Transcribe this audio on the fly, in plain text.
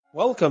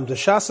Welcome to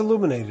Shas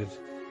Illuminated.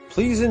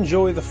 Please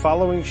enjoy the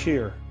following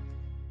shir.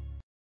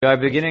 We are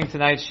beginning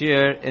tonight's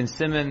shir in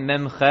siman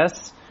mem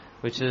ches,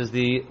 which is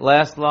the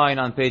last line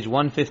on page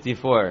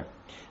 154,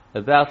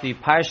 about the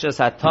Parshas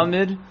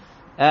HaTamid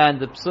and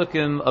the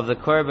psukim of the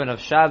Korban of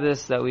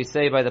Shabbos that we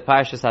say by the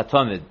Parshas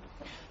HaTamid.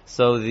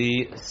 So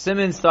the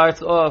siman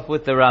starts off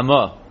with the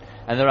Ramah,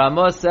 and the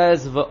Ramah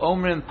says,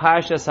 V'omrim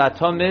Parshas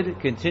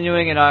HaTamid,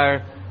 continuing in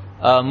our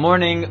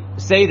morning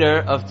Seder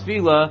of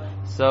Tefillah.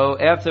 So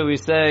after we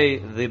say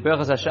the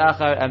Birchos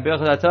Hashachar and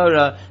Birchos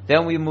HaTorah,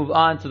 then we move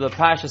on to the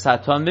Parshas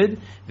HaTamid.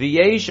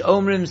 V'yesh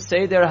omrim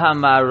Seder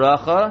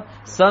HaMaracha.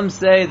 Some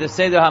say the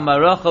Seder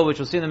HaMaracha, which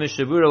we'll see in the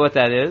Mishabura what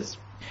that is.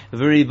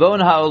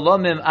 V'ribon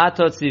ha'olamim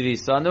atot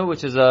tzivisanu,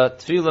 which is a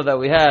tefillah that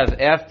we have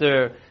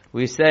after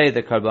we say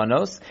the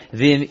karbanos.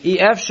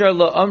 V'efshar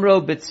lo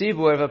amro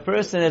b'tzibur, if a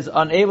person is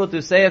unable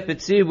to say it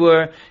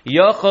b'tzibur,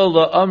 yochol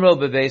lo amro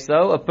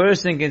b'beso, a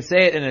person can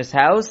say it in his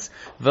house.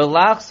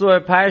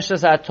 V'lachzor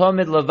parshas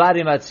hatomid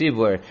levadim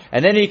hatzibur,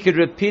 and then he could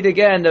repeat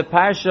again the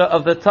parsha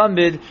of the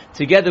Tamid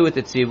together with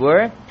the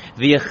tzibur.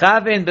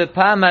 V'yechaven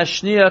b'pam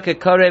hashniya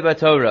kekarei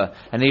b'Torah,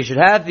 and he should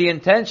have the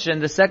intention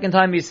the second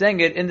time he's saying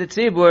it in the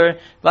tzibur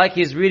like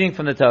he's reading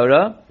from the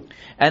Torah.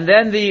 And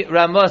then the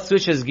Ramah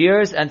switches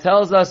gears and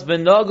tells us,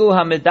 V'nogu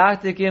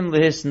hamedaktikim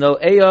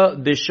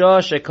lehisnoeya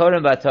b'shah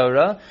shekorim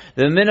b'Torah.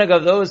 The minhag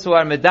of those who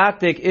are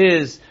medaktik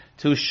is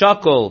to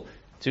shuckle,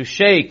 to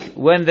shake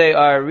when they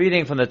are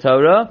reading from the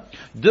Torah.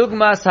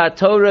 Dugmas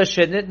ha-Torah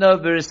shenitna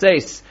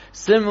b'riseis,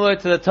 similar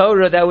to the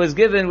Torah that was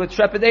given with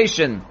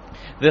trepidation.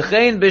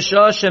 V'chein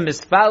b'shah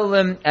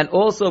shemispalim, and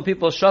also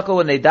people shuckle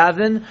when they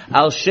daven.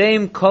 Al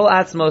shem kol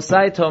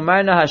atzmosai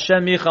tomarna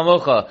Hashem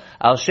yichamocha.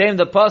 Al shem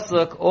the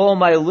pasuk, all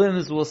my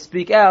limbs will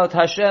speak out,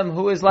 Hashem,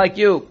 who is like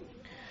you.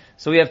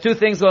 So we have two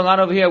things going on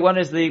over here. One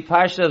is the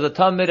parsha of the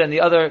Tamid and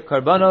the other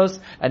karbanos,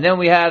 and then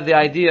we have the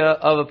idea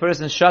of a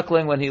person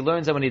shuckling when he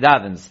learns and when he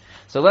davens.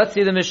 So let's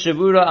see the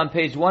Mishabura on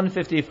page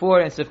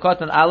 154 in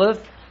Sifkat and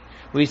Aleph.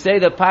 We say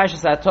the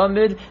Parshas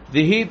HaTamid,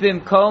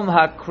 V'hipim kom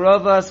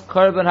hakrovas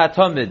korban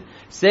HaTamid.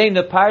 Saying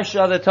the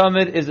Parsha of the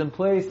Tamid is in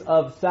place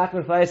of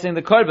sacrificing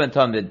the Korban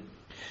Tamid.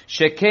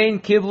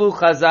 Shekein kiblu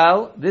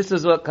Chazal, this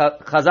is what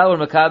Chazal or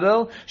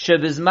Makabel,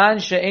 Shebizman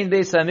she'ein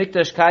Beis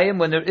HaMikdash kayim,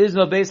 when there is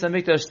no Beis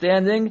HaMikdash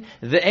standing,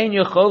 V'ein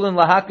yecholin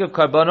lahakiv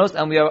karbanos,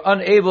 and we are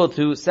unable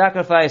to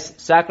sacrifice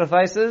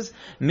sacrifices,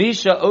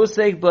 Misha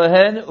osek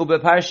behen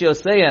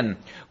ubeparshiyosein,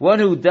 one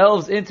who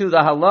delves into the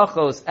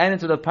halachos and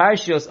into the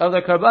parshios of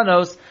the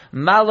karbanos,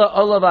 Mala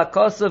olav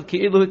akosav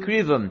ki'ilu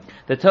hikrivim.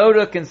 The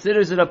Torah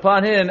considers it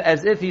upon him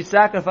as if he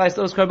sacrificed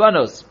those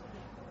karbanos.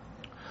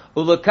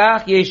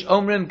 Ulakach yesh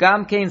omrim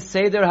gamkein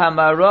seder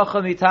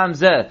hamaracha mitam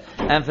zeh,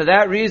 and for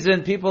that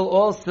reason people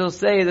all still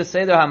say the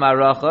seder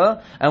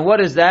hamaracha. And what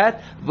is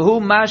that?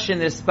 V'hu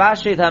mashin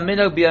ispashet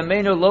haminok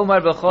b'yameinu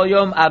lomar b'chol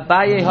yom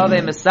abaye have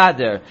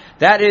mesader.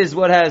 That is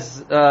what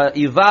has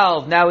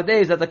evolved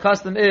nowadays, that the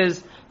custom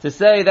is to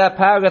say that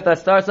paragraph that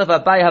starts off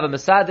abaye have a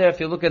mesader. If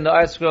you look in the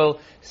art scroll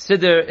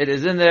siddur, it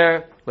is in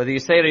there, whether you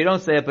say it or you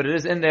don't say it, but it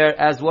is in there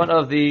as one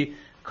of the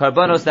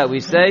karbanos that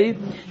we say.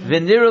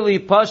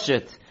 V'nirali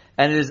pashit,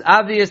 and it is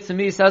obvious to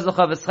me, says the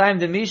Chavetz Chaim,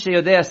 the Misha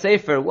Yodea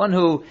Sefer, one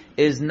who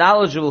is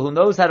knowledgeable, who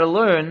knows how to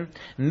learn,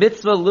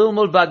 mitzvah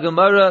lilmud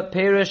ba'gemara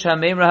perish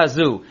ha'memra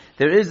hazu.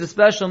 There is a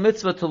special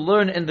mitzvah to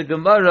learn in the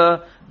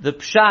Gemara, the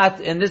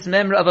pshat in this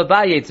memra of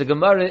Abaye. It's a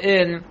Gemara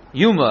in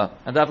Yuma,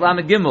 and the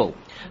Lamed Gimel.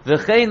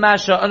 V'chein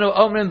masha anu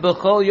omrim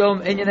b'chol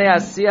yom inyanei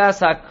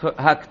asiyas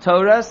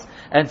haktoras,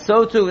 and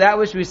so too, that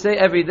which we say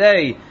every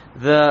day,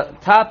 the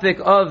topic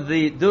of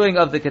the doing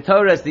of the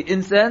ketoras, the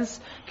incense,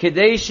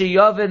 Kedei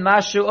sheyavin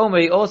mashu omer,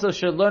 he also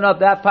should learn up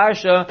that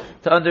parsha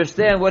to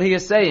understand what he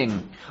is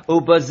saying.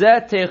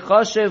 Ubazet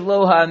techoshev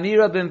lo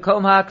ha'amira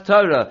bimkom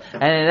ha'aktara,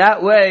 and in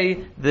that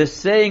way, the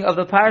saying of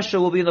the parsha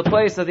will be in the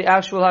place of the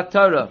actual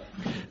haktara.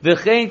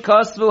 V'chein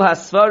kosvu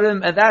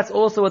hasvarim, and that's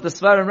also what the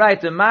svarim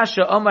write, the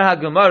masha omer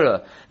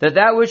ha'gemara,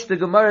 that which the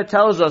Gemara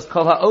tells us,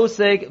 kol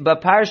ha'osek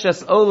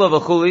ba'parshas ola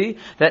v'chuli,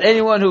 that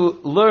anyone who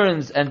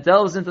learns and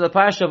delves into the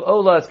parsha of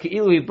Ola, it's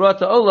ki'ilu he brought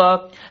to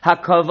Ola,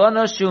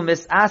 ha'kavana shu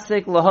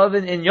misasek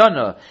lahavin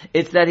inyana.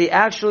 It's that he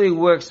actually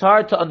works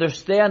hard to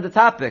understand the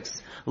topics.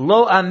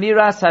 Lo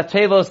amiras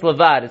hatevos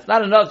levad. It's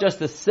not enough just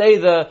to say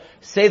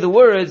the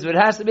words, but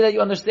it has to be that you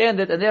understand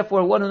it, and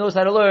therefore one who knows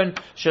how to learn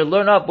should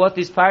learn up what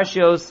these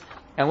parshios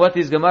and what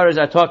these gemaras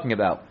are talking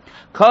about.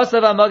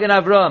 Kosav Amagen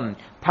Avram,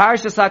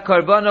 Parshas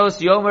HaKarbanos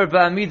Yomer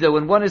Ba'amida.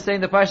 When one is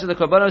saying the Parshas of the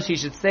Karbanos, he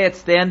should say it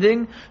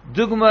standing.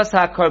 Dugmas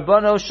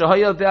HaKarbanos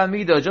Shahaya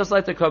Ba'amida, just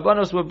like the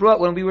Karbanos were brought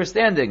when we were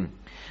standing.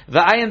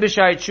 V'ayin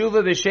b'shari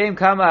tshuva b'shem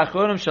kama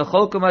achronim shel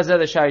cholkum hazeh.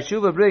 The shari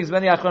tshuva brings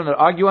many achronim that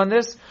argue on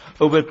this.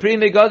 U'b'pri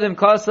megadim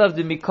kosav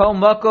d'mikom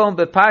makom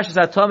b'Parshas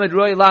HaTamid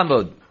roi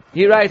lamod.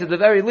 He writes, at the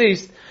very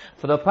least,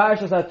 for the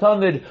Parshas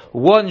HaTamid,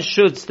 one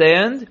should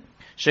stand.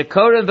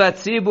 Shekorim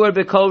v'tzibur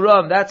b'kol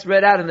ram. That's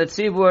read out in the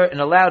tzibur in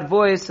a loud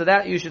voice, so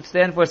that you should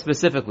stand for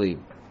specifically.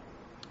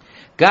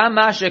 Gam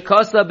ma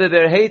shekosa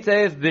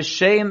b'berhetev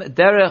b'shem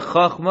derech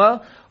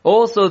chochma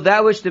Also,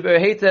 that which the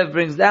Berheitev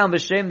brings down,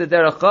 b'shem the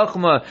derech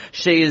chachma,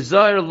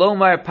 she'izor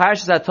lomar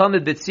parshas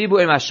hatomid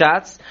b'tzibur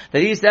mashatz,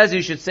 that he says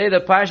you should say the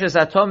parshas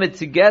hatomid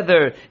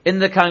together in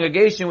the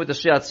congregation with the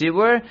shiat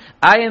tzibur.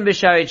 Ayin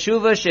b'shari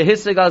tshuva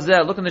shehisig al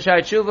zeh. Look in the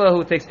shari tshuva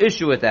who takes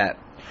issue with that.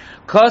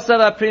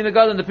 Kosav Pri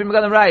Megadim, the Pri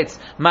Megadim writes,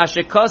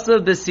 Mashe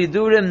Kosav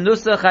b'sidurim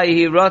nusach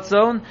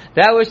ha'ihiratzon,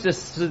 that which the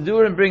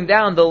sidurim bring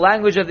down, the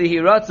language of the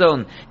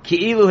hiratzon,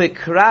 ki'ilu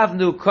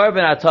hikravnu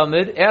korban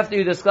atamid, after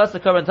you discuss the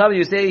korban atamid,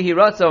 you say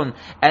hiratzon,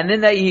 and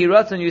in that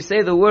hiratzon you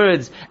say the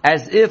words,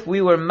 as if we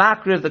were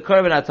makriv the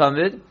korban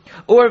atamid,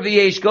 or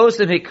v'yesh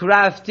gosim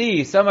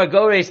hikravti, some are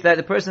gores that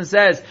the person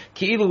says,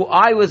 ki'ilu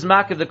I was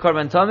makriv the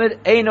korban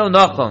atamid, eino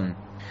nachon.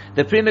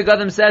 The Pri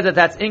Megadim says that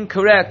that's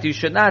incorrect. You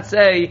should not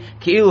say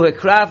ki'ilu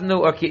hikravnu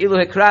or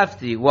ki'ilu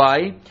hikravti.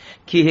 Why?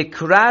 Ki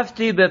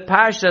hikravti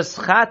beparshas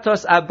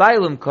chatos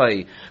abailum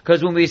koi.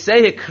 Because when we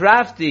say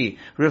hikravti,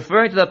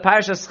 referring to the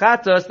parshas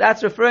chatos,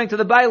 that's referring to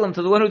the bailum,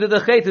 to the one who did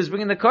the chet, who's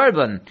bringing the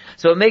korban.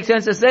 So it makes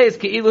sense to say it's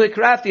ki'ilu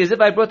hikravti, as if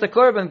I brought the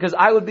korban, because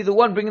I would be the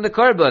one bringing the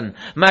korban.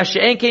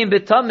 Mash'en kein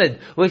betamid,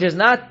 which is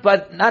not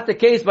the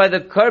case by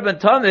the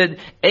korban tamid.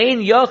 Ein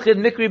yochid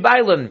mikri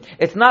bailum.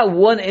 It's not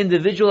one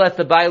individual that's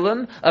the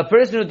bailum. A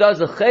person who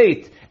does a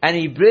chet and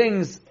he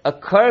brings a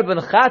korban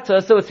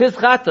chatos, so it's his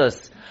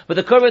chatos. But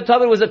the korban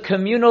tamid was a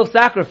communal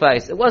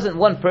sacrifice. It wasn't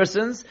one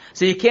person's.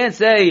 So you can't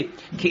say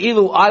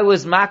ki'ilu I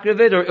was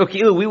makrivit or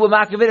ki'ilu we were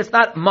makrivit. It's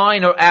not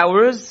mine or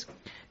ours.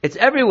 It's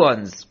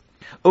everyone's.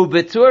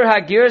 Ubetur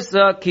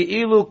hagirsa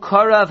ki'ilu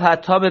karav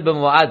hatamid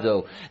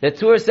b'moado. The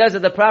Tur says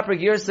that the proper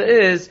girsa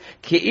is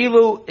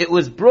ki'ilu it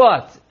was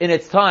brought in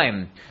its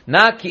time.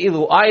 Not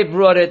ki'ilu I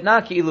brought it,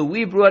 not ki'ilu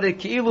we brought it,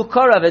 ki'ilu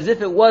karav, as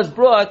if it was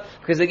brought,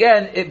 because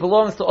again, it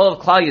belongs to all of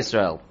Klal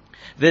Yisrael.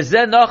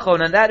 V'zeh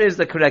nachon, and that is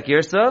the correct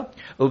girsa.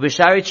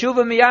 Ubishari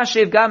tshuva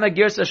miyashiv gam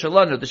girsa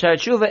shalonu. The shari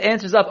tshuva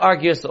answers up our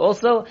girsa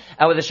also,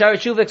 and what the shari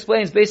tshuva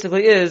explains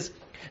basically is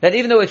that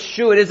even though it's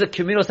true, it is a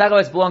communal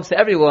sacrifice, belongs to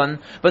everyone,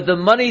 but the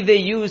money they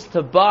used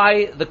to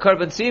buy the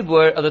korban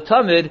tzibur, or the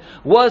tamid,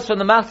 was from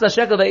the Machzah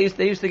Shekel they used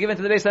to give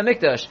into the Beis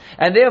HaMikdash.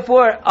 And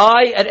therefore,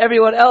 I and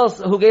everyone else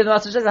who gave the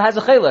Machzah Shekel has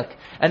a Chelek.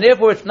 And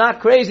therefore, it's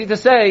not crazy to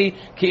say,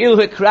 Ki'ilu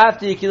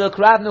hikrafti, Ki'ilu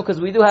kravnu,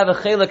 because we do have a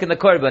Chelek in the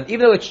korban.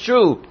 Even though it's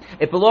true,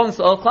 it belongs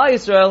to all Klal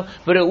Yisrael,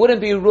 but it wouldn't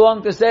be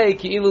wrong to say,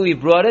 Ki'ilu we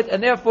brought it,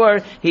 and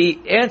therefore,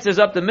 he answers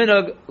up the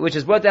minhag, which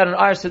is brought down in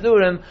our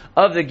Sidurim,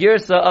 of the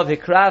Girsa of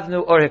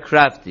hikravnu or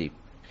hikrafti.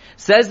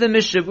 Says the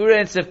Mishabura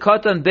in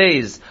Sefkatan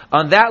Beis,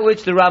 on that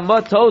which the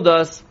Ramah told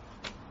us,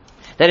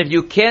 that if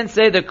you can't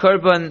say the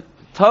korban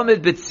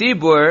tamid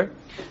b'tzibur,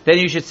 then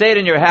you should say it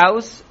in your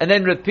house, and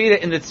then repeat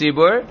it in the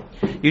tzibur.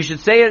 You should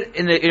say it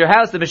in your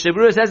house. The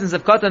Mishabura says in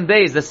Sefkatan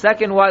Beis, the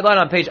second white line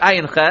on page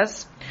Ayin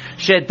Ches,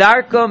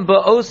 Shedarkom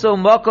ba'oso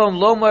makom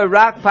lomar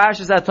rak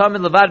parshas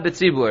atamid levad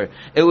b'tzibur.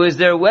 It was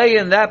their way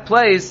in that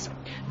place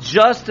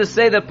just to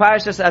say the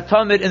parshas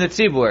atamid in the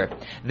tzibur.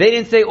 They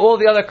didn't say all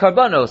the other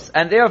karbanos,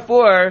 and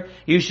therefore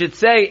you should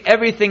say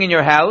everything in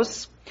your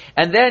house,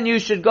 and then you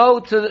should go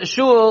to the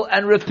shul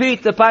and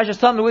repeat the parshas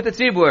atamid with the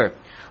tzibur.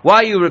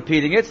 Why are you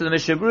repeating it? So the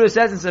Mishabura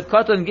says in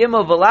Sefkatan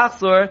Gimel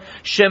V'Lachzor,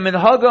 Shemin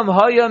Hagam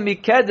Haya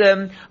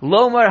Mikedem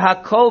Lomar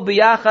Hakol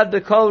B'Yachad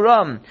B'Kol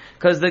Ram.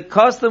 Because the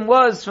custom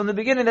was from the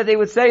beginning that they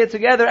would say it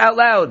together out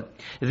loud.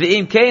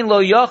 V'im Kein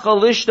Lo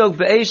Yachal Lishdok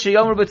B'Eish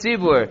Yomar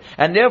B'Tzibur.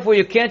 And therefore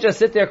you can't just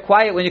sit there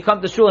quiet when you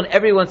come to shul and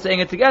everyone's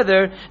saying it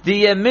together.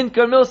 The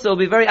Minkar Milsa will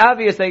be very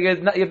obvious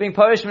that you're being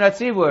punished from that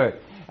tzibur.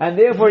 And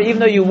therefore, even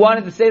though you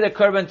wanted to say the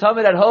korban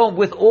tamid at home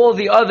with all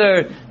the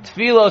other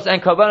tfilos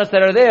and korbanos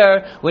that are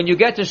there, when you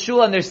get to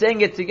shul and they're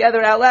saying it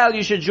together out loud,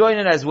 you should join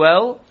in as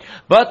well.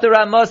 But the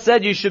Ramah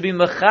said you should be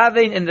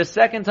mechavein in the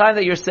second time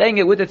that you're saying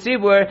it with the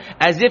tzibur,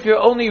 as if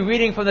you're only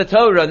reading from the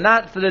Torah,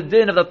 not for the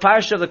din of the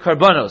parsha of the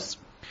korbanos.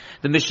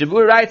 The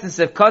Mishabur writes in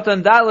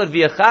Sefkatan Dalad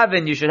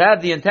v'Yachavin, you should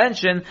have the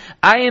intention,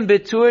 Ayim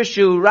betur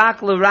shu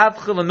rak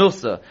l'ravcha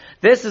l'milsa.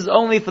 This is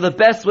only for the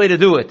best way to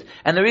do it.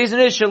 And the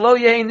reason is, Shelo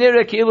yehi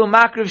nira ki'ilu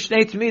makriv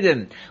shnei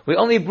tmidim. We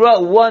only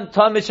brought one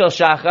tamid shel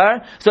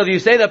shachar, so if you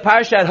say the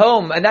parsha at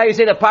home, and now you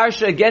say the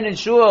parsha again in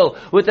shul,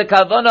 with the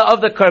kavana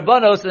of the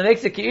karbanos, it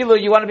makes it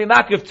ki'ilu, you want to be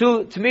makriv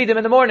two tmidim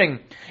in the morning.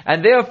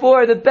 And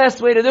therefore, the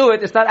best way to do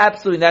it, it's not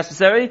absolutely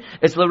necessary,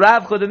 it's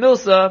l'ravcha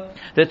l'milsa.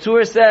 The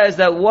Tur says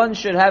that one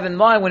should have in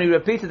mind when he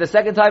repeats it the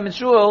second time in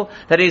shul,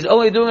 that he's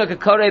only doing a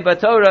kakarei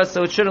batorah,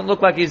 so it shouldn't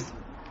look like he's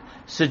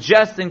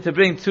suggesting to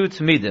bring two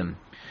tmidim.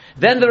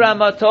 Then the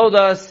Ramah told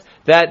us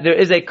that there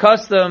is a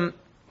custom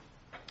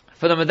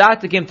for the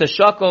medaktikim to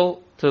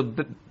shackle,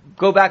 to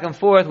go back and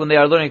forth when they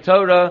are learning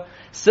Torah,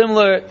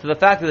 similar to the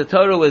fact that the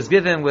Torah was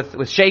given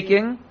with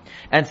shaking,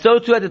 and so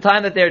too at the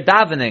time that they're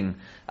davening.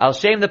 Al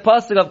Shem the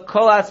pasuk of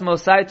Kol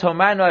Atzmosai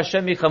Tomarnu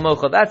Hashem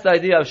Yichamocha. That's the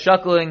idea of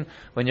shackling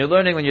when you're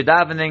learning, when you're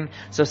davening.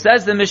 So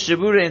says the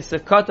Mishabura in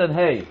Sefkatan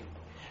Hey,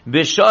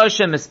 B'shah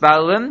Shem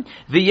Mispalim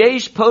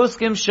V'yesh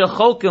poskim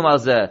shecholkim al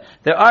zeh.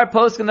 There are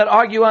poskim that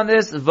argue on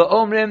this.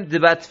 V'omrim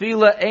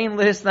debatfila ein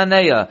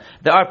lehisnaneya.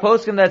 There are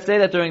poskim that say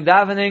that during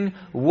davening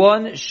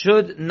one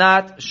should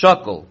not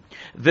shackle.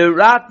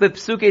 V'rak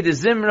b'psuke de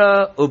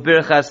zimra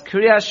u'birchas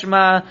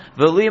kriyashma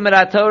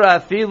v'limer Torah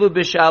afilu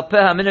b'shal peh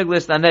haminig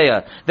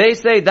l'snaneya. They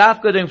say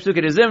dafka during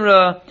psuke de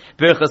zimra,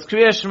 birchas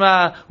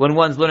kriyashma, when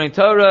one's learning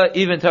Torah,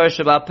 even Torah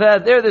shabal peh.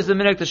 There's a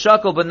minig to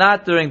shakel, but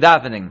not during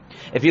davening.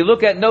 If you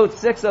look at note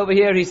 6 over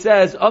here, he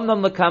says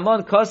omnam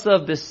lekamon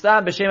kosav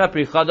b'stam b'shem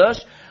ha'pri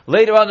chadash.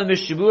 Later on, the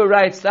Mishabura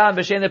writes, "Stam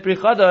b'shem ha'pri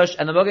chadash,"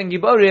 and the Magen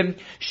Giborim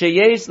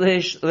sheyesh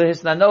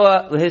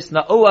lehisna'oa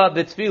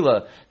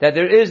b'tfila, that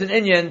there is an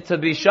inyan to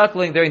be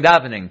shuckling during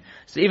davening.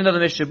 So even though the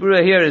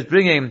Mishabura here is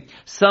bringing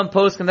some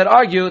poskim that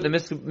argue, the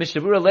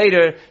Mishabura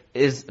later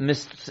is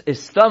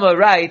Stama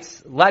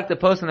writes like the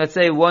poskim that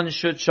say one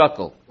should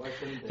shuckle.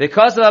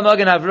 Because of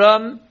Magen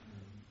Avram.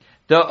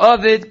 The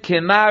Ovid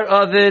Kimar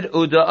Ovid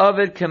Uda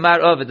Ovid Kimar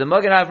Ovid. The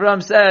Magen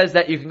Avram says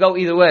that you can go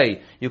either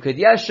way. You could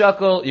yes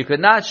shuckle, you could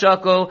not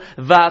shuckle.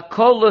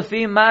 Va'kol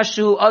lefi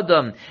mashu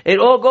adam. It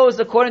all goes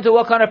according to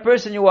what kind of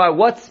person you are.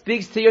 What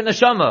speaks to your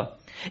neshama.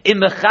 In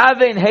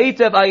mechavein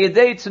heitev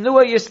ayedei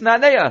tnua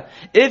yisnaneya.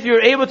 If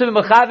you're able to be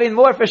mechavein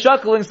more for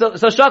shuckling, so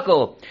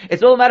shuckle.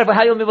 It's all a matter of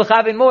how you'll be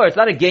mechavein more. It's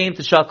not a game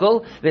to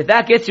shuckle. If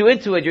that gets you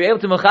into it, you're able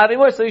to mechavein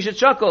more, so you should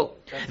shuckle.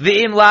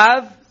 V'im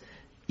lav.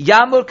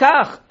 Yamur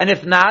kach. And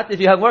if not, if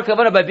you have more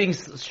kavanah by being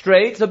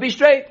straight, so be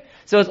straight.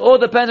 So it all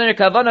depends on your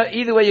kavanah.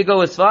 Either way you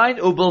go is fine.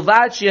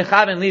 Ubulvad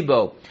she'echavin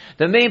libo.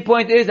 The main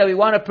point is that we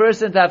want a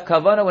person to have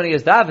kavanah when he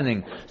is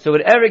davening. So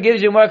whatever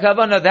gives you more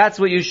kavanah, that's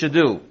what you should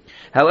do.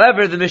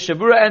 However, the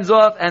Mishabura ends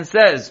off and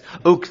says,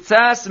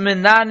 Uktas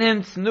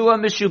minanim tnua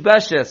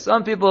mishubeshes.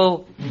 Some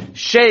people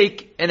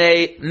shake in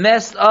a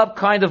messed up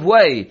kind of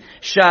way.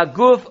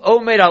 Shaguf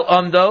omed al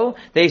omdo.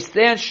 They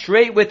stand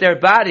straight with their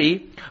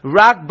body.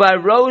 Rak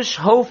barosh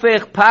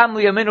hofech pam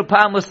liyaminu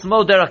pam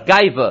l'smo derech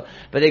gaiva.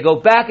 But they go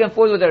back and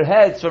forth with their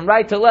heads from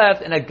right to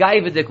left in a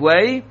gaividik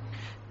way.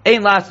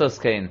 Ein lasos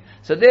kain.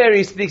 So there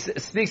he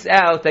speaks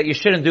out that you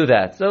shouldn't do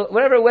that. So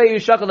whatever way you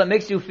shuckle that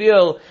makes you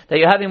feel that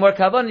you're having more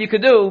kavanah, you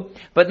could do,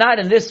 but not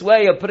in this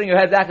way of putting your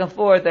head back and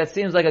forth that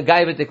seems like a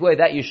gaivitic way.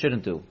 That you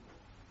shouldn't do.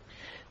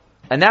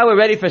 And now we're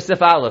ready for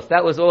Sif Aleph.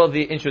 That was all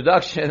the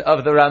introduction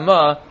of the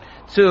Ramah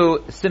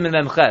to Siman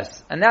Mem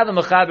Ches. And now the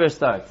Mechaber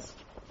starts.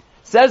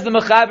 Says the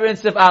Mechaber in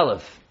Sif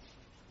Aleph.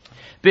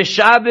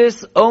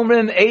 B'Shabbos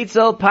omrim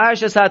eitzel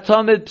parshas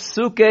hatomid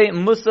psuke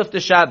musaf de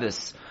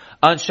Shabbos.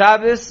 On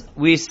Shabbos,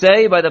 we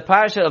say by the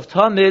parsha of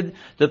Tamid,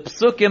 the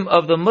psukim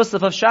of the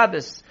Musaf of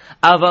Shabbos.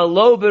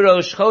 Avalo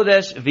b'rosh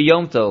chodesh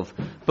v'yom tov.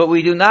 But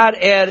we do not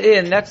add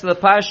in, next to the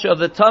parsha of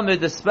the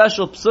Tamid, the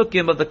special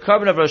psukim of the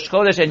carbon of Rosh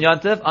Chodesh and Yom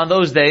Tov on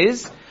those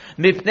days.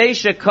 Mipnei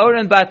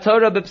shekoren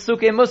b'Torah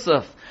b'psuke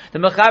Musaf. The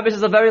Mechaber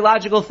is a very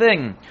logical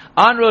thing.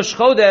 On Rosh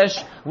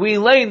Chodesh, we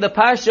lay in the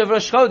parsha of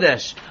Rosh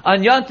Chodesh.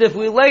 On Yom Tov,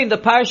 we lay in the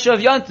parsha of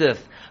Yom Tov.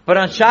 But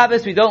on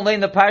Shabbos, we don't lay in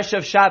the parsha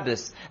of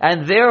Shabbos.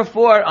 And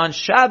therefore, on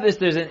Shabbos,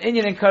 there's an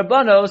inyan in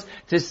Karbanos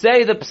to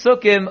say the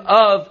psukim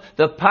of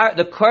the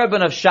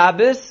Karban of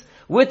Shabbos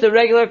with the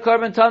regular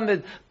Karban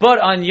Tamid. But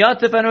on Yom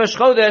Tov and Rosh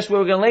Chodesh, where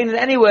we're going to lay in it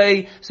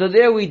anyway, so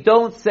there we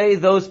don't say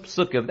those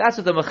psukim. That's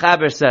what the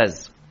Mechaber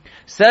says.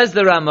 Says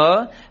the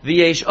Ramah,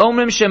 V'yesh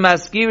omrim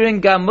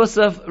shemaskirin gam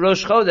musaf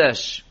Rosh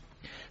Chodesh.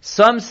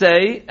 Some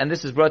say, and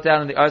this is brought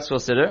down in the Artsville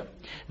Siddur,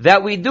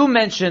 that we do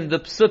mention the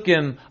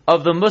psukim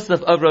of the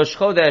Musaf of Rosh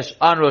Chodesh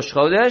on Rosh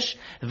Chodesh,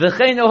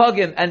 v'chein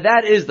ohagim, and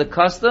that is the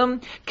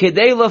custom,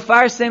 kedei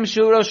lafarsem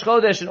shu Rosh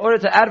Chodesh, in order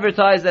to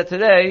advertise that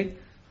today,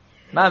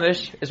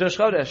 Mamish is Rosh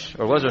Chodesh,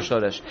 or was Rosh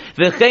Chodesh.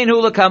 V'chein hu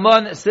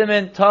l'kamon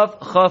siman tov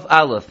chof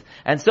aleph.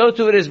 And so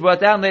too it is brought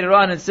down later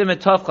on in siman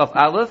tov chof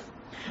aleph.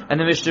 And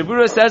the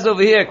Mishabura says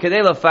over here,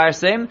 Kedei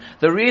Lafarsem,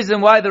 the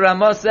reason why the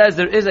Ramah says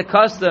there is a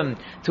custom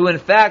to in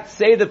fact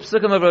say the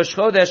Psukim of Rosh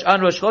Chodesh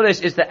on Rosh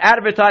Chodesh is to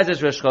advertise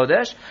as Rosh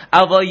Chodesh.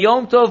 Aval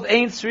Yom Tov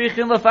ain't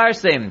Srichin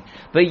Lafarsem.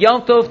 But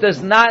Yom Tov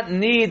does not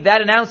need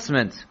that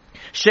announcement.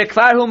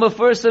 Shekvar hu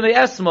mefursem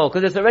esmol,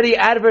 because it's already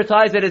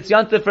advertised that it's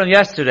Yom Tov from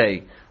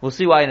yesterday. We'll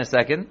see why in a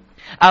second.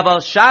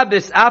 Aval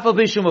Shabbos afal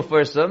bishu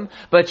mefursem,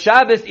 but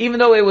Shabbos, even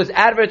though it was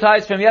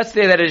advertised from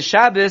yesterday that it is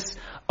Shabbos,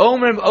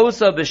 Omrim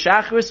Osa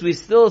b'Shachris, we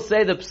still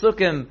say the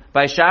psukim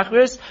by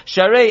Shachris.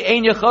 Sharei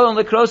ein yecholon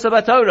lekrosa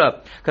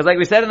b'Torah, because like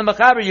we said in the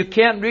Mechaber, you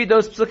can't read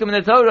those psukim in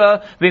the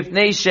Torah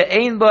b'pnei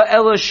she'ein ba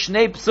elo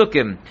shnei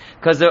psukim,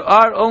 because there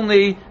are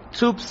only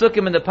two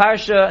psukim in the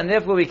parsha, and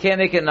therefore we can't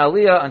make it in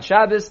Aliyah on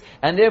Shabbos,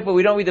 and therefore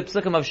we don't read the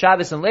psukim of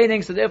Shabbos and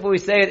Laning, so therefore we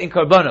say it in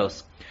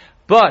Karbanos.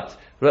 But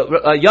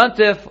Yom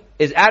Tov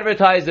is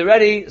advertised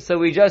already, so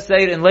we just say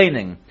it in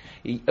Laning.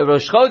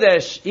 Rosh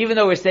Chodesh, even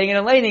though we're saying it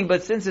in Laning,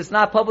 but since it's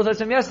not publicized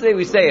from yesterday,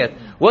 we say it.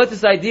 What's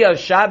this idea of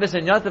Shabbos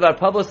and Yom Tov are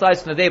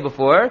publicized from the day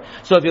before?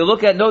 So if you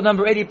look at note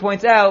number 80,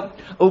 points out,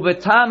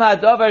 Ubetam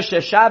ha'davar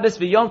she'Shabbos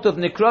v'Yom Tov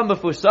nikram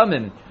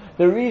b'fursamim.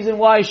 The reason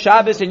why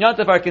Shabbos and Yom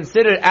Tov are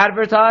considered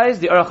advertised,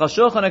 the Aruch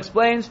HaShulchan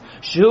explains,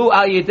 Shu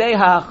al yedei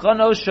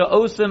ha'achanos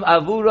she'osim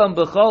avuram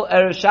b'chol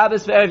erev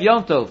Shabbos ve'erev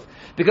Yom Tov.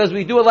 Because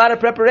we do a lot of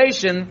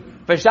preparation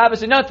for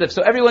Shabbos and Yontif.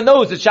 So everyone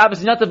knows it's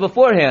Shabbos and Yontif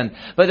beforehand,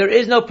 but there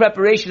is no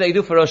preparation that you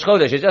do for Rosh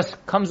Chodesh. It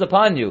just comes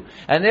upon you.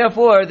 And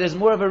therefore, there's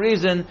more of a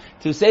reason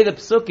to say the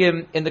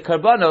Psukim in the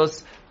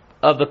Karbanos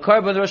of the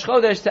Karban Rosh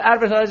Chodesh to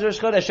advertise Rosh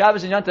Chodesh,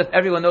 Shabbos and Yontif.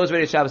 Everyone knows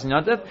already it's Shabbos and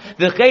Yontif.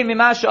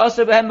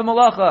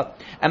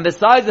 And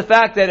besides the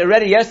fact that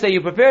already yesterday you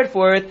prepared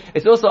for it,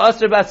 it's also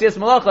Asr B'Asiyas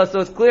Malacha,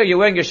 so it's clear you're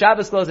wearing your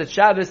Shabbos clothes, it's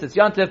Shabbos, it's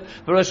Yontif.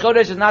 But Rosh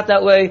Chodesh is not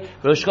that way.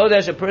 Rosh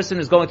Chodesh, a person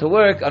is going to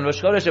work. On Rosh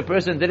Chodesh, a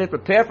person didn't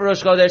prepare for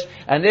Rosh Chodesh,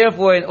 and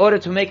therefore, in order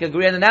to make a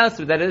grand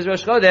announcement that it is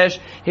Rosh Chodesh,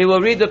 he will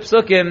read the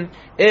Psukim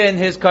in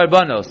his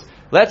Karbanos.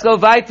 Let's go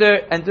weiter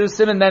and do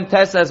Siman Mem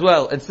Tes as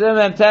well. In Siman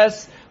Mem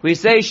Tes, we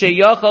say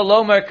Sheyocha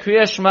Lomer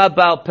Kriya Shema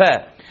Baal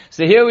Peh.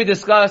 So here we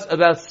discuss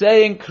about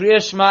saying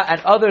Kriya Shema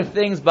and other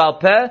things Baal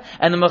Peh,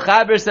 and the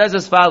Mechaber says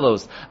as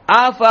follows: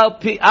 Afal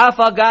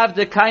Gav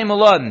Dekayim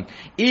Alon.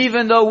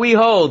 Even though we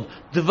hold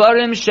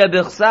Dvarim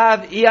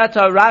Shebichsav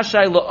Iyata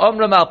Rashai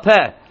LaOmram Al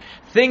Peh,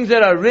 things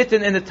that are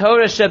written in the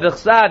Torah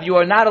Shebichsav, you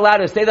are not allowed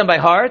to say them by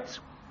heart.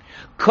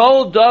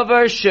 Kol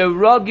Davar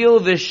Sherogil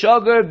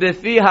V'Shogar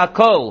B'Fi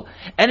Hakol.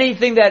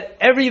 Anything that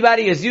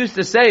everybody is used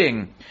to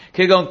saying.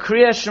 Kigon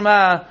Kriya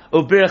Shema,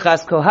 U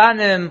Birchos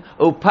Kohanim,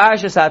 U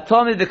Parshas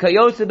HaTomid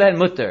V'Kayotze Behen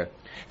Mutter.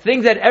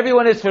 Things that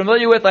everyone is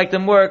familiar with, like the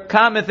more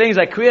common things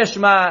like Kriya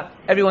Shema,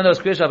 everyone knows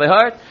Kriya Shema by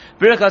heart.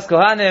 Birchos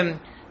Kohanim,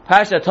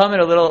 Parshas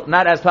HaTomid, a little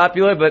not as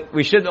popular, but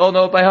we should all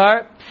know it by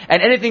heart.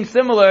 And anything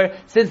similar,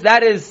 since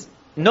that is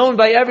known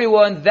by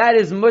everyone, that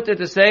is mutter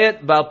to say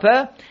it, Baal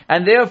Peh,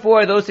 and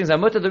therefore those things are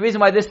mutter. The reason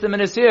why this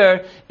siman is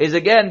here is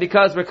again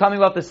because we're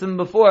coming off the siman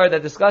before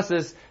that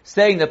discusses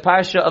saying the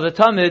parsha of the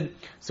Tamid.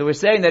 So we're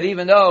saying that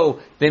even though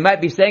they might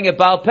be saying it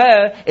Baal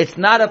Peh, it's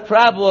not a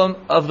problem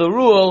of the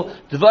rule,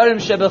 Dvarim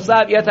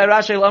Shebelsav Yatai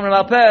Rashi L'Amrim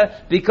Baal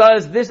Peh,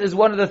 because this is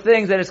one of the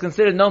things that is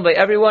considered known by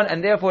everyone,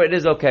 and therefore it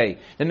is okay.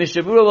 The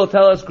Mishnah Berurah will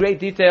tell us great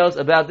details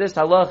about this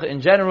halacha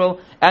in general,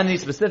 and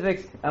these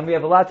specifics, and we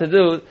have a lot to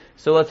do,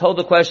 so let's hold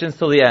the questions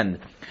till the end.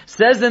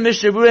 Says the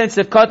Mishnah Berurah in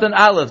Sefkatan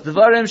Aleph,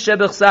 Dvarim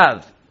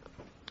Shebelsav.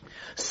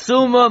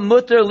 Suma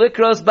mutter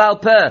likros Baal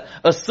Peh.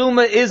 A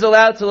suma is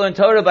allowed to learn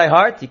Torah by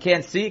heart. You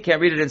can't see, you can't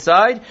read it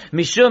inside.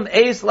 Mishum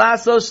eis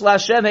lasos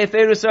lashem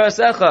heferu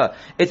sarasecha.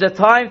 It's a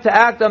time to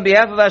act on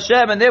behalf of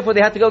Hashem, and therefore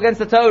they have to go against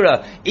the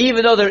Torah.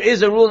 Even though there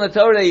is a rule in the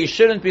Torah that you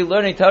shouldn't be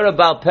learning Torah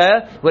Baal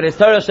Peh when it's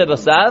Torah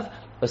Shebasav.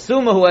 A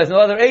suma who has no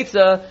other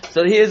eitzah,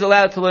 so he is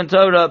allowed to learn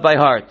Torah by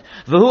heart.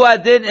 V'hu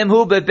adin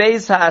imhu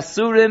bebeis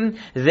ha'asurim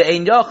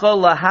ve'ein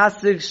yochol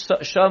lahasig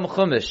sham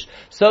chumash.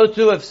 So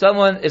too, if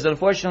someone is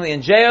unfortunately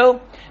in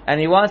jail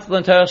and he wants to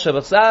learn Torah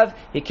Shebasav,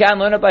 he can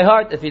learn it by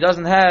heart if he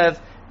doesn't have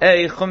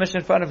a chumash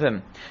in front of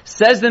him.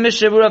 Says the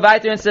Mishnah Berurah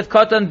Vayter in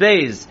Sefkatan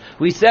Beis.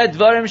 We said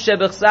Dvarim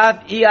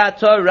Shebasav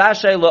Iyator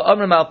Rashai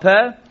LaOmrim Al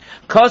Peh.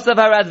 Kosav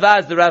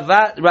HaRadvaz, the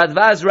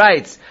Radvaz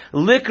writes,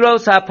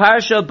 Likros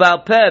HaParsha Baal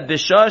Peh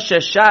B'shah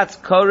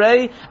Sheshatz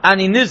Korei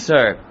Ani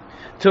Nizher.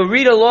 To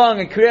read along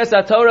in Kriyas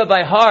HaTorah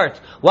by heart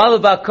while the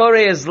Baal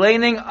Korei is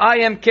laning, I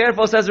am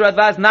careful, says the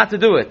Radvaz, not to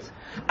do it.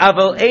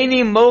 Aval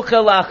Eini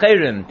Mochel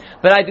La'acherim.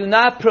 But I do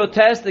not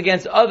protest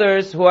against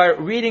others who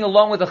are reading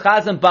along with the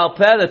Chazan Baal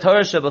Peh, the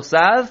Torah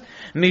Shebasav.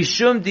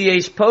 Mishum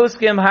diyesh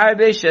poskim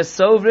harbe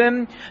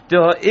shesovrim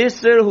do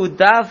iser hu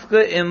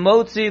dafka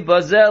imotzi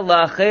bazel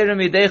la'acherim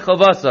idei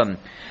chavasam.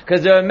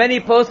 Because there are many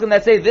poskim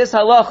that say this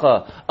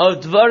halacha of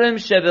dvarim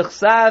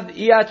shebichsav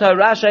iyat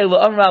harashai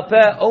l'amr al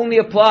peh only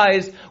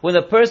applies when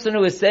the person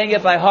who is saying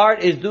it by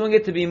heart is doing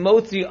it to be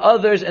motzi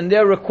others and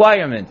their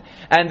requirement.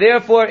 And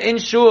therefore, in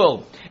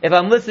shul, if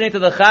I'm listening to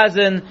the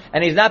Chazan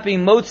and he's not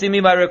being motzi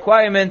me by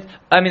requirement,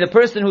 the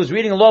person who's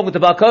reading along with the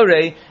Baal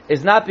Korei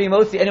is not being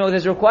motzi anyone with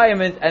his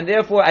requirement, and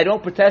therefore I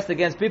don't protest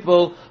against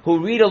people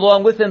who read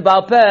along with him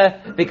Baal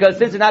Peh, because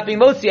since they're not being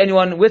motzi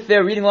anyone with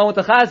their reading along with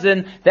the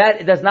Chazan,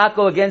 that does not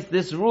go against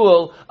this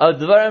rule of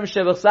Dvarim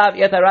Shevichsav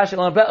Yet HaRashi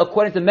L'Amr Peh,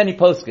 according to many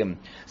poskim.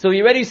 So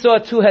we already saw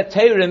two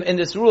heterim in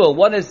this rule.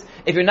 One is,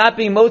 if you're not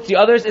being motzi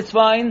others, it's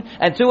fine,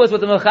 and two is what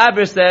the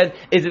Mechaber said,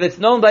 is if it's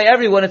known by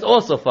everyone, it's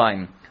also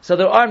fine. So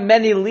there are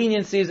many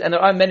leniencies and there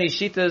are many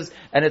shitas,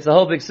 and it's a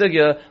whole big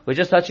sugya. We're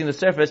just touching the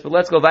surface, but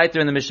let's go weiter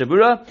in the Mishnah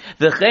Berurah.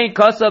 V'chein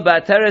kasa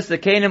ba'ateres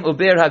l'kenim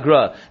uber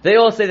hagra. They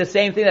all say the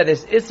same thing, that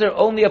this isser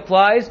only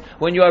applies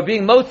when you are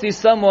being motzi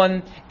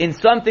someone in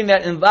something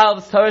that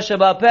involves Torah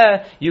Shebaal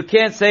Peh. You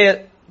can't say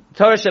it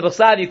Torah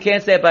Shebasav, you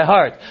can't say it by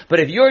heart. But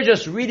if you're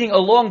just reading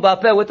along Baal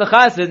Peh with the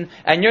Chazan,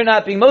 and you're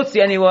not being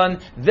motzi anyone,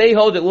 they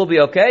hold it will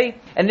be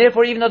okay. And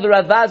therefore, even though the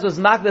Radvaz was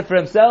makbid for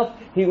himself,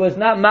 he was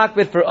not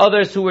makbid for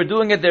others who were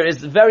doing it. There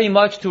is very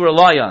much to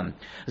rely on.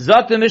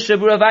 Zok the Mishnah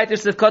Berurah Vayter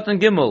Sefkatan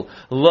Gimel.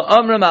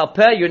 L'Amrim Al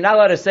Peh, you're not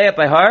allowed to say it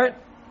by heart.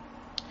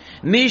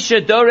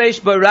 Misha doresh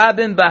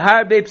barabim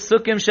baharbe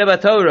psukim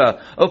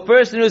shebatorah. A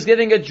person who's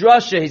giving a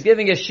drasha, he's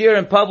giving a shir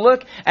in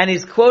public, and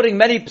he's quoting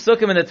many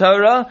psukim in the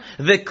Torah.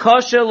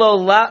 V'kosher lo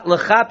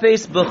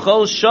lechapes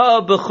b'chol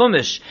shah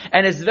b'chumish.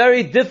 And it's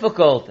very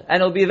difficult,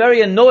 and it'll be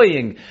very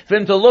annoying for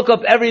him to look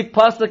up every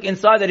pasuk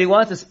inside that he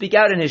wants to speak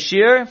out in his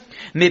shir.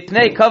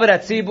 Mipnei kavod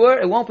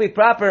hatzibur. It won't be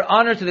proper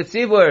honor to the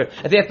tzibur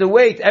if he have to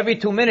wait every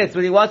 2 minutes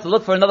when he wants to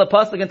look for another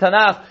pasuk in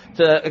Tanakh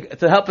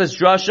to help his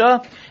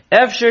drasha.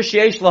 Efsher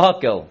sheyesh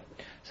lahakel.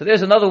 So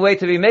there's another way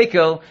to be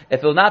mekel.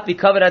 If it will not be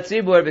covered at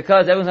tzibur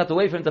because everyone's have to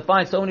wait for him to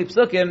find so many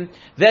psukim,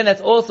 then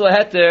that's also a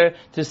heter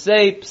to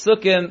say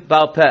psukim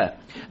bal peh.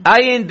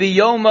 Ayin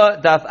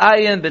biyoma daf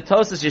ayin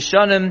betosas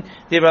yeshanim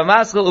di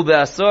ramaskal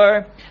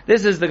ubeasor.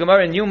 This is the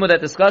Gemara in Yuma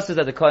that discusses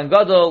that the Kohen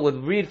Gadol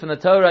would read from the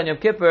Torah on Yom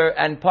Kippur,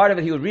 and part of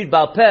it he would read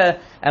bal peh,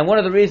 and one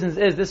of the reasons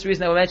is, this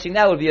reason that we're mentioning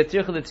now would be a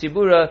tircha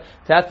l'tzibura,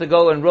 to have to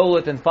go and roll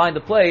it and find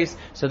the place.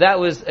 So that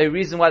was a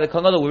reason why the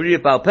Kohen Gadol would read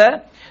it bal peh.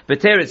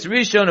 B'teretz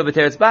rishon or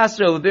b'teretz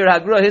basra or b'bir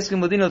hagra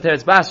hiskim l'dino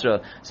teretz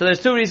basra. So there's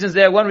two reasons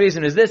there. One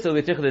reason is this, it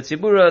will be tircha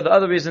l'tzibura. The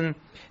other reason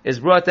is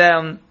brought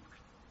down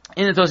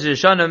in the Tosas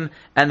Yeshanim,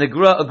 and the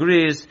Gra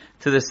agrees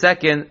to the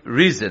second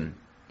reason.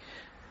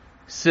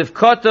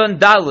 Sivkoton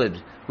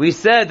Dalid. We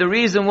said the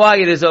reason why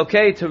it is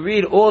okay to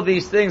read all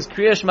these things,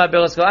 Kriya Shema,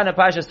 Birchos, and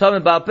Parshas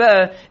Tamid Bal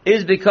Peh,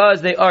 is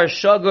because they are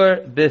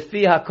shagar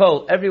b'fi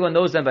hakol. Everyone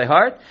knows them by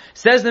heart.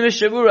 Says the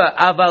Mishavura,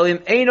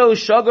 Avalim eino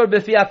shagar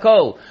b'fi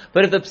hakol.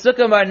 But if the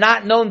psukim are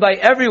not known by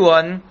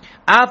everyone,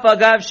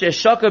 Afagav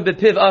sheshakar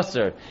b'piv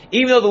aser.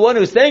 Even though the one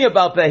who's saying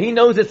about Peh, he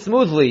knows it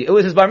smoothly. It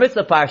was his bar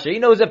mitzvah parsha. He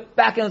knows it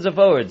backwards and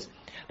forwards.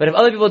 But if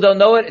other people don't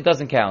know it, it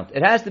doesn't count.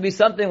 It has to be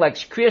something like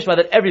Kriya Shema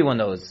that everyone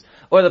knows.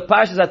 Or the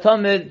Parshas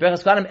HaTamid,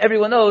 Birchos Kohanim,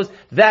 everyone knows,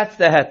 that's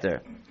the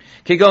heter.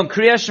 Kigon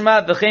Kriya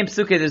Shema v'chein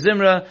Psukei de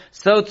Zimra,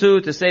 so too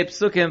to say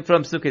Psukim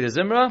from Psukei de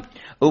Zimra.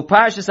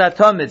 U'Parshas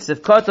HaTamid,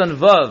 Sivkoton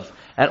Vav,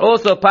 and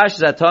also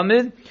Parshas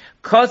HaTamid,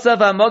 Kosav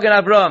HaMogen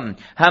Avram,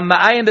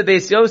 HaMa'ayim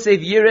beBeis Yosef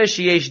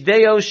Yiresh Yesh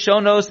Deo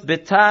Shonos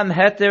B'tam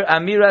Heter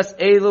Amiras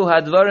Elu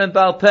Hadvarim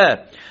Bal Peh.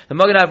 The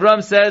Mogen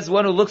Avram says,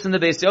 one who looks in the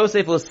Beis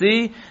Yosef will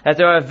see that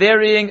there are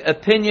varying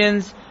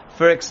opinions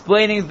for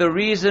explaining the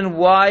reason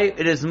why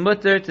it is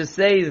mutter to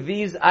say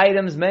these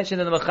items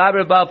mentioned in the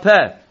Mechaber Bal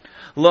Peh.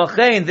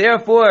 Lochein,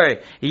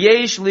 therefore,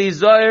 yesh li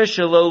zoyer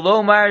shelo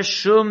lomar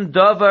shum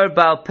davar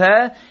Bal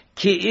Peh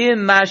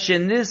ki'im ma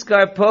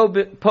shenizkar po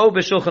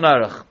b'shulchan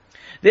aruch.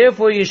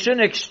 Therefore, you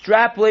shouldn't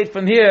extrapolate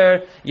from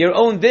here your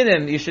own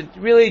dinim. You should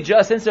really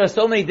just, since there are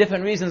so many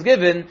different reasons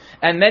given,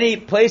 and many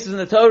places in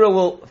the Torah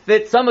will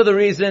fit some of the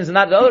reasons and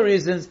not the other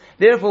reasons,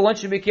 therefore one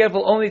should be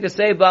careful only to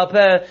say Bal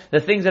Peh, the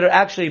things that are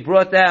actually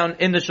brought down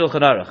in the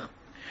Shulchan Aruch.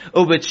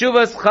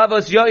 Ubetshuvas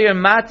Chavos Yoyer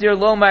Matir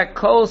Lomar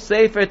Kol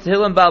Sefer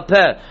Tehillim Bal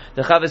Peh.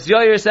 The Chavos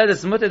Yoyer said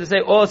it's mutter to say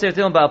all Sefer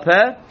Tehillim Bal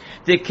Peh.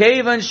 The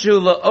Kevan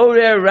Shu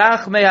La'orer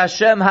Rachmei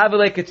Hashem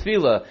Havelei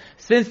Ketfila.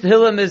 Since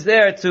Tehillim is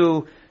there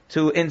to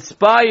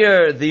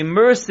inspire the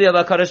mercy of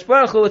HaKadosh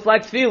Baruch Hu, it's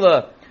like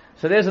tefillah.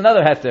 So there's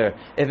another heter.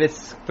 If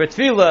it's for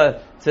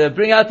tefillah, to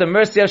bring out the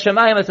mercy of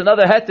Shemayim, it's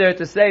another heter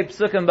to say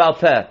psukim bal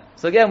peh.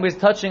 So again, we're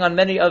touching on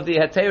many of the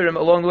heterim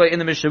along the way in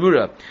the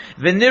Mishabura.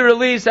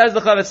 V'nirali, says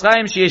the Chavetz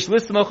Chaim, sheyesh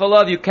lismoch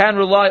alav, you can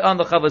rely on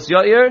the Chavos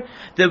Yair.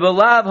 The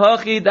belav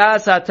hachi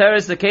das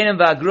hateres the kenim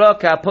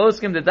v'agra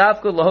kaposkim the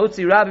dafkul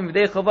lahotzi rabim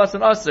v'dei chavas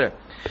and aser.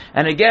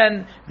 And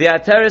again, the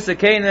hateres the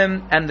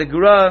kenim and the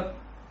gra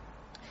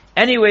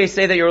anyway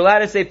say that you're allowed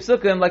to say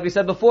psukim, like we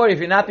said before, if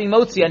you're not being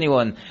motzi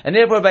anyone. And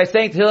therefore by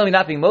saying Tehillim, you're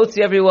not being motzi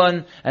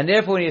everyone. And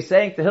therefore when you're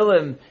saying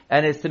Tehillim,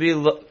 and it's to be,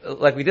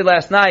 like we did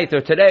last night, or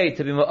today,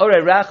 to be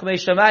ma'orei rachmei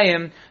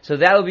shamayim, so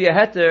that will be a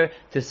heter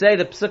to say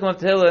the psukim of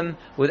Tehillim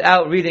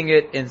without reading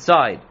it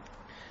inside.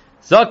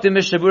 Zok the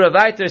Mishabura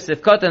Vaiter,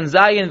 Sifkot and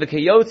Zayin,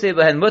 V'keyotze,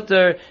 B'hen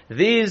Mutter,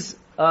 these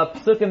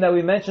psukim that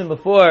we mentioned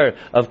before,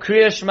 of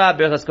Kriya Shema,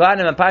 Birchos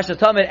Kohanim, and Parshas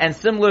Tamid, and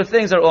similar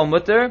things are all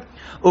mutter.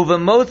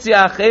 Uvemotzi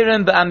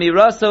acherim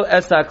ba'amiraso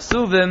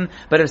esaksuvim,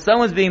 but if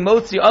someone's being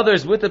motzi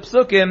others with the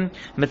psukim,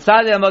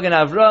 Mitzadei Mogen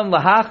Avram,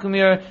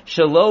 lahachmir,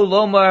 shelo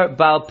lomar,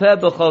 bal peh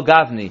b'chol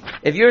gavni.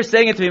 If you're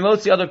saying it to be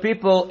motzi other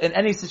people in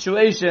any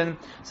situation,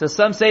 so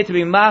some say to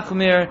be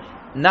machmir,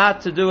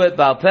 not to do it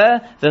bal peh,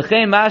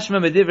 v'chein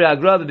mashma medivrei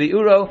hagra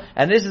b'bi'uro,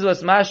 and this is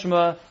what's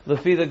mashma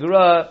lefi the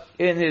gra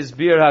in his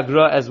bir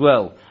hagra as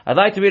well. I'd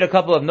like to read a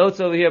couple of notes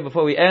over here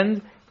before we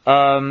end.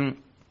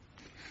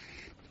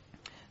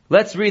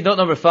 Let's read note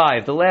number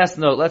 5, the last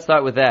note. Let's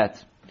start with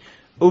that.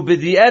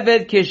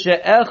 Ubedi'eved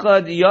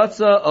kishe'echad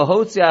yotza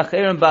ohotzi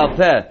acherim bal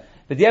peh.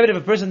 But if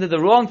a person did the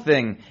wrong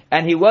thing,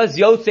 and he was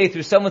yotzei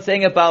through someone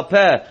saying it bal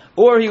peh,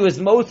 or he was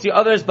motzi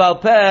others Baal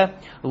Peh,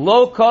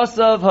 lo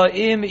kosav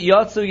ha'im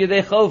yotzu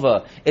yedei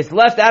chova. It's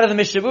left out of the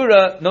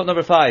Mishabura, note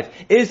number 5.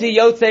 Is he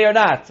yotzei or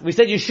not? We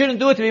said you shouldn't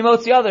do it to be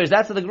motzi others.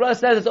 That's what the Gemara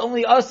says. It's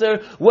only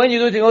usher when you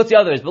do it to be motzi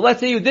others. But let's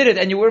say you did it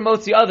and you were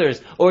motzi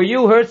others, or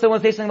you heard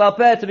someone say something Baal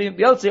Peh to be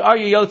yotzei. Are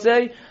you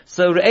yotzei?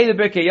 So Re'ei the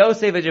Birkei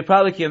Yosef, as you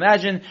probably can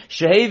imagine,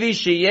 Shehevi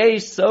Sheyesh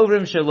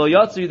Sovrim Shelo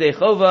Yotzu Yidei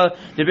Chova.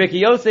 The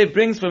Birkei Yosef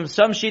brings from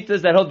some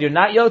shitas that hold you're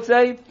not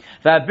yotzei.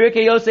 Va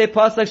Birkei Yosef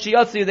Pasach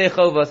Sheyotzu Yidei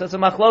Chova. So it's a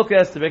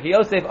machlokas. The Birkei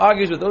Yosef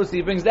argues with those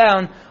he brings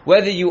down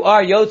whether you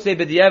are yotzei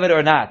b'diavad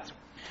or not.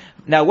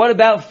 Now, what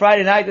about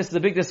Friday night? This is a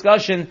big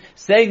discussion.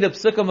 Saying the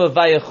psukim of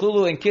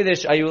Vayachulu and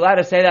Kiddush, are you allowed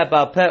to say that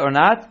Baal Peh or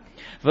not?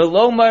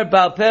 V'lomar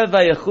Baal Peh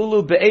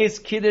Vayachulu be'ez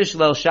Kiddush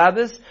lel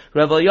Shabbos.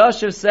 Rabbi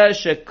Yosef says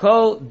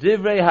shekol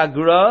divrei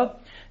hagra.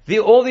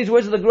 All these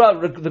words of the Gra,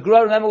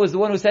 remember, was the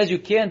one who says you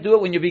can't do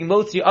it when you're being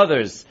motzi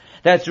others.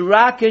 That's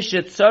rakish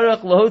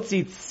etzarach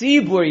lahotzi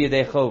tzibur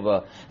yedei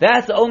chova.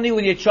 That's only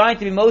when you're trying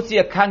to be motzi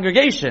a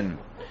congregation.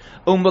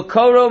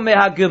 Umakoro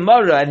meha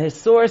Gemara, and his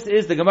source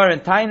is the Gemara in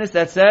Tainus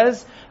that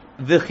says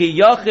v'chi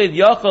yachid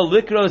yachal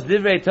likros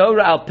divrei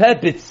Torah al peh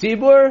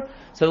b'tzibur.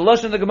 So the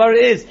lashon of the Gemara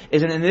is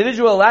an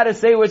individual allowed to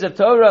say words of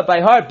Torah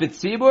by heart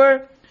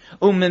b'tzibur?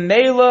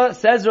 Umemela,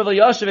 says Rabbi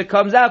Yosef, it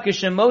comes out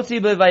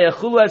kishemotzi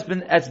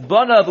b'vayachulu as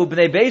bonav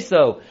ubnei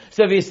beso.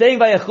 So if you're saying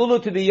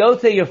vayachulu to be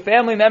yotzei, your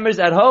family members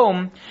at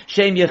home,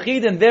 shem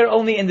yechidim, they're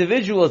only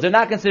individuals, they're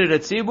not considered a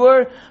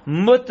tzibur.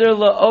 Mutter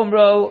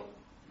la'omro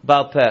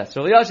Baal Peh.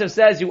 So Rabbi Yosef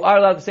says you are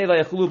allowed to say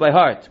vayachulu by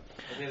heart.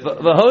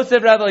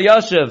 V'hosev Rabbi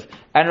Yosef,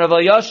 and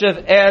Rabbi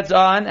Yosef adds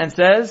on and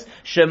says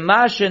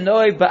shema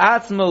shenoi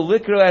ba'atzmo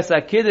likro es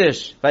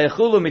hakiddush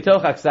vayachulu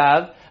mitoch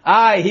haksav.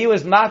 He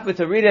was makbid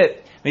to read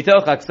it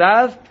mitoch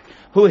haksav.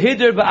 Who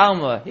hider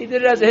ba'alma. He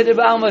did it as a hider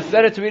ba'alma. It's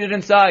better to read it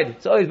inside.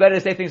 It's always better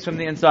to say things from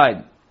the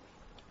inside.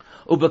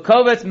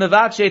 Ubekovetz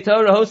mevakshe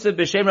Torah hosted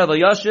b'shem Rabbi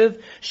Yosef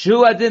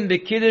shu adin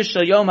b'kiddush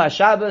shel yom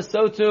haShabbos.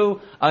 So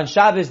too on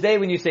Shabbos day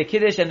when you say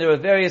kiddush, and there are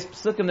various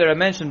psukim that are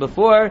mentioned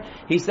before,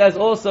 he says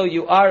also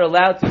you are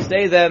allowed to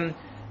say them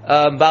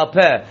Baal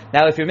Peh.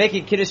 Now, if you're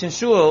making kiddush in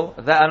shul,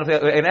 I don't know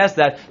if I can ask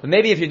that, but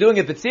maybe if you're doing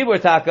it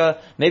b'tzibur taka,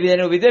 maybe then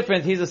it will be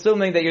different. He's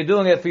assuming that you're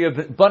doing it for your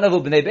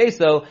banavu b'nei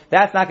beso.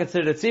 That's not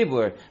considered a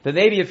tzibur. But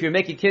maybe if you're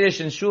making kiddush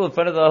in shul, in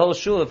front of the whole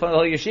shul, in front of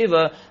the whole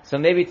yeshiva, so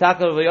maybe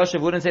taka of Yosef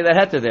wouldn't say that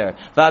heta there.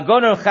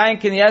 V'agoner chayin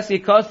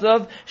kinyasi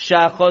kosov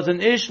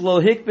sha'chozon ish lo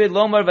hikbid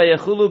lomar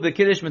v'yachulu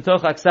b'kiddush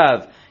mitoch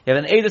haksav. You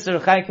have an Eidos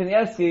of Chaim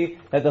Kanievsky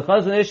that the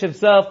Chazon Ish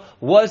himself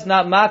was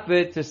not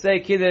makbid to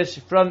say Kiddush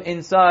from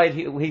inside.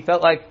 He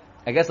felt like,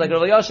 I guess like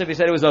Rabbi Yosef, he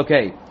said it was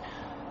okay.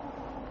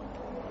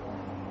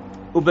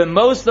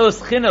 Ubemostos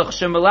chinuch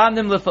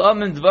shemelamdim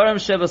lefa'omim dvarim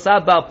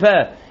shevasad Baal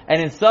Peh.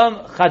 And in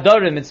some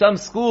chadorim, in some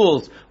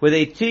schools, where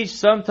they teach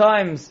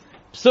sometimes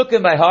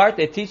psukim by heart,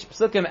 they teach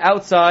psukim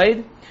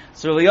outside.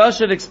 So Rabbi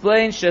Yosef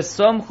explains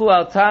shesomchu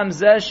al tam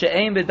zeh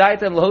she'ein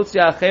b'daitem lahotzi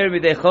acher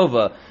midei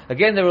chova.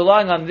 Again, they're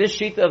relying on this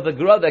sheet of the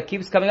Gra that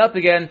keeps coming up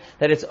again,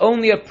 that it's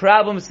only a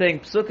problem saying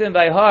psukim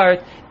by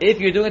heart if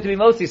you're doing it to be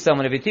motzi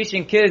someone. If you're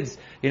teaching kids,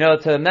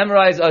 to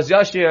memorize Az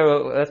Yashir,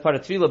 or that's part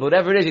of Tefillah, but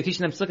whatever it is, you're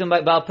teaching them psukim by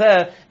Baal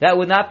Peh, that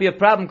would not be a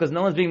problem because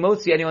no one's being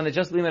motzi anyone that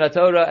just limit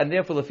Torah, and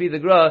therefore lefi the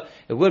Gra,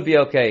 it would be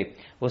okay.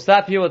 We'll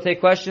stop here, we'll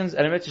take questions,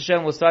 and in Mitzvah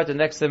Shem, we'll start the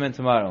next siman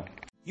tomorrow.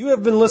 You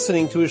have been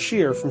listening to a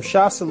shiur from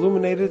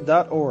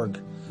shasilluminated.org.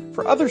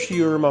 For other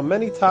shiurim on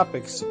many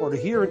topics, or to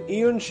hear an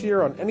Iyun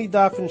shiur on any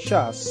daf in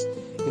Shas,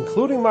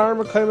 including Mareh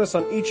Mekomos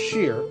on each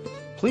shiur,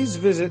 please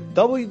visit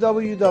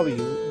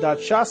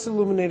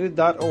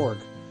www.shasilluminated.org.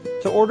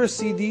 To order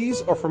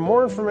CDs or for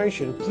more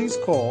information, please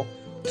call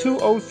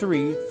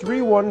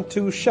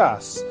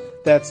 203-312-SHAS.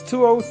 That's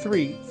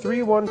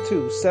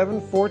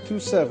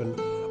 203-312-7427,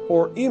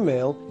 or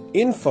email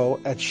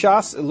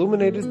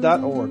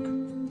info@shasilluminated.org.